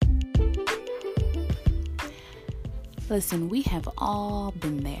Listen, we have all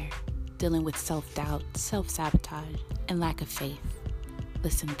been there, dealing with self-doubt, self-sabotage, and lack of faith.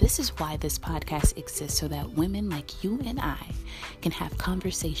 Listen, this is why this podcast exists, so that women like you and I can have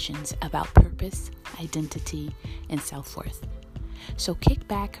conversations about purpose, identity, and self-worth. So kick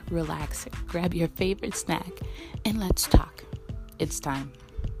back, relax, grab your favorite snack, and let's talk. It's time.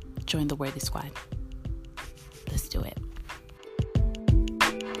 Join the Worthy Squad. Let's do it.